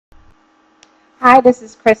Hi, this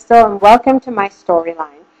is Crystal, and welcome to my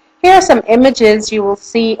storyline. Here are some images you will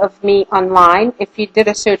see of me online if you did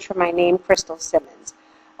a search for my name, Crystal Simmons.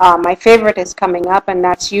 My favorite is coming up, and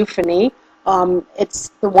that's Euphony. It's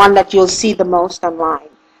the one that you'll see the most online.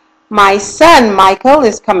 My son, Michael,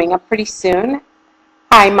 is coming up pretty soon.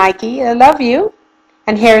 Hi, Mikey. I love you.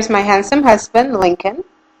 And here's my handsome husband, Lincoln,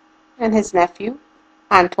 and his nephew,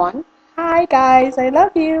 Antoine. Hi, guys. I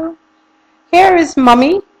love you. Here is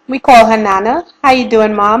Mummy. We call her Nana. How you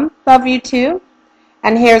doing, Mom? Love you too.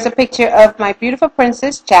 And here's a picture of my beautiful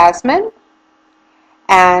princess, Jasmine,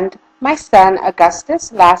 and my son,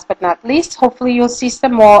 Augustus. Last but not least, hopefully you'll see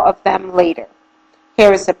some more of them later.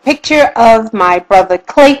 Here is a picture of my brother,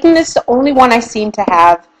 Clayton. It's the only one I seem to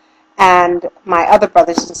have, and my other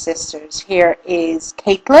brothers and sisters. Here is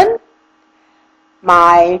Caitlin,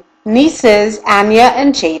 my nieces, Anya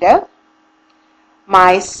and Jada.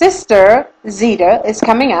 My sister, Zita, is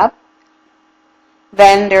coming up.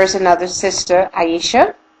 Then there's another sister,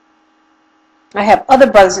 Aisha. I have other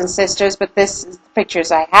brothers and sisters, but this is the pictures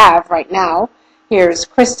I have right now. Here's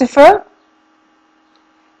Christopher.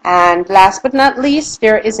 And last but not least,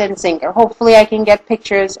 there is Nzinga. Hopefully I can get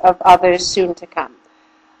pictures of others soon to come.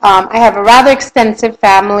 I have a rather extensive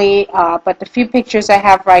family, but the few pictures I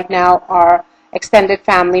have right now are extended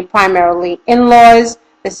family, primarily in-laws.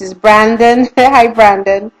 This is Brandon. Hi,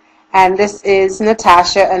 Brandon. And this is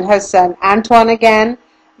Natasha and her son, Antoine again.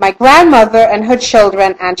 My grandmother and her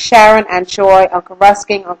children, Aunt Sharon, Aunt Joy, Uncle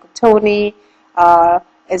Rusking, Uncle Tony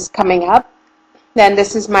is coming up. Then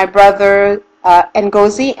this is my brother,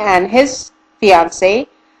 Ngozi, and his fiancée.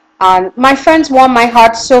 My friends warm my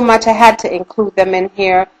heart so much I had to include them in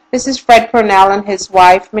here. This is Fred Purnell and his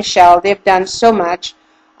wife, Michelle. They've done so much,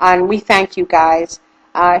 and we thank you guys.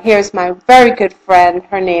 Here's my very good friend.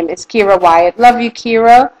 Her name is Kira Wyatt. Love you,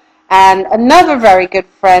 Kira. And another very good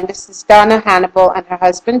friend, this is Donna Hannibal and her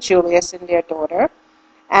husband, Julius, and their daughter.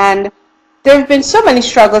 And there have been so many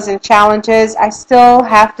struggles and challenges. I still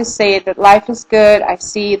have to say that life is good. I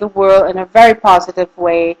see the world in a very positive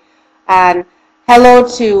way. And hello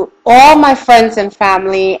to all my friends and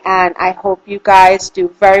family, and I hope you guys do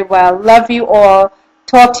very well. Love you all.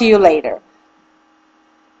 Talk to you later.